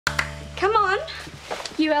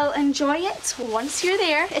You will enjoy it once you're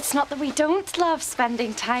there. It's not that we don't love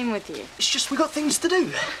spending time with you. It's just we got things to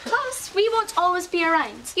do. Plus, we won't always be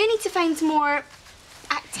around. You need to find more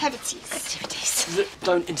activities.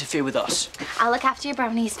 Don't interfere with us. I'll look after your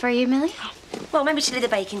brownies for you, Millie. Well, maybe she'll leave the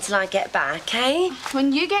baking till I get back, eh?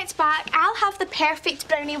 When you get back, I'll have the perfect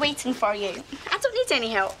brownie waiting for you. I don't need any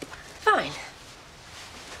help. Fine.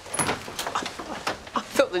 I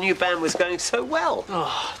thought the new band was going so well.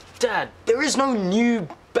 Oh, Dad, there is no new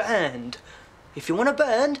band. If you want a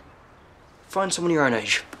band, find someone your own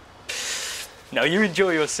age. Now you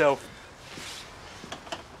enjoy yourself.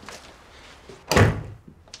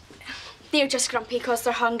 They're just grumpy because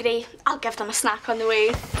they're hungry. I'll give them a snack on the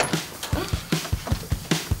way.